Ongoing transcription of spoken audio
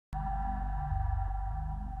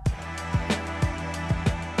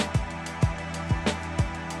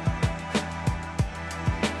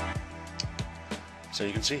So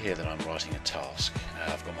you can see here that I'm writing a task.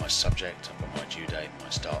 I've got my subject, I've got my due date, my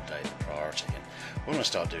start date, the priority, and what I'm going to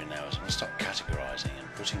start doing now is I'm going to start categorising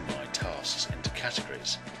and putting my tasks into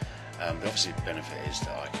categories. The obviously benefit is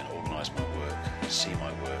that I can organise my work, see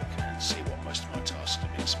my work, and see what most of my tasks are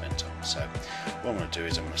being spent on. So what I'm going to do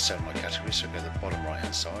is I'm going to set my categories. So go to the bottom right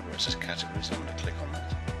hand side where it says categories, and I'm going to click on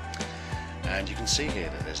that. And you can see here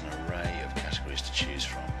that there's an array of categories to choose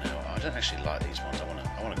from. Now, I don't actually like these ones. I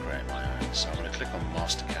want to create my own. So I'm going to click on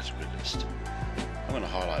Master Category List. I'm going to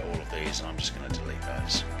highlight all of these, and I'm just going to delete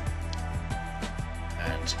those.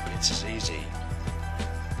 And it's as easy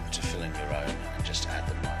to fill in your own and just add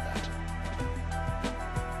them like that.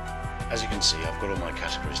 As you can see, I've got all my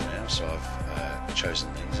categories now, so I've chosen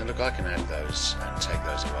these. And look, I can add those and take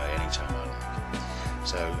those away anytime I like.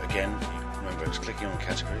 So again, remember it's clicking on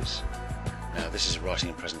categories. Now this is writing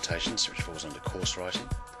and presentations, which falls under course writing.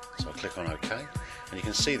 So I click on OK, and you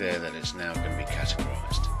can see there that it's now going to be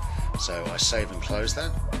categorised. So I save and close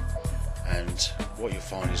that, and what you'll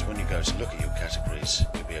find is when you go to look at your categories,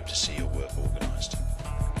 you'll be able to see your work organised.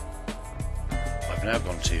 I've now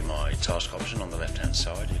gone to my task option on the left hand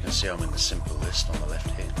side. You can see I'm in the simple list on the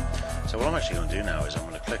left here. So what I'm actually going to do now is I'm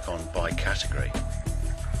going to click on by category.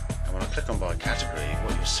 And when I click on by category,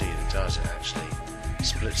 what you'll see it does, it actually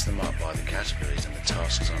splits them up by the categories and the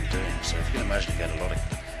tasks I'm doing. So if you can imagine, you get a lot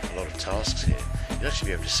of tasks here. You'll actually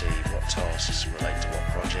be able to see what tasks relate to what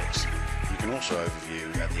projects. You can also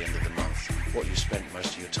overview at the end of the month what you spent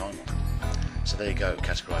most of your time on. So there you go,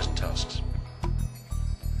 categorising tasks.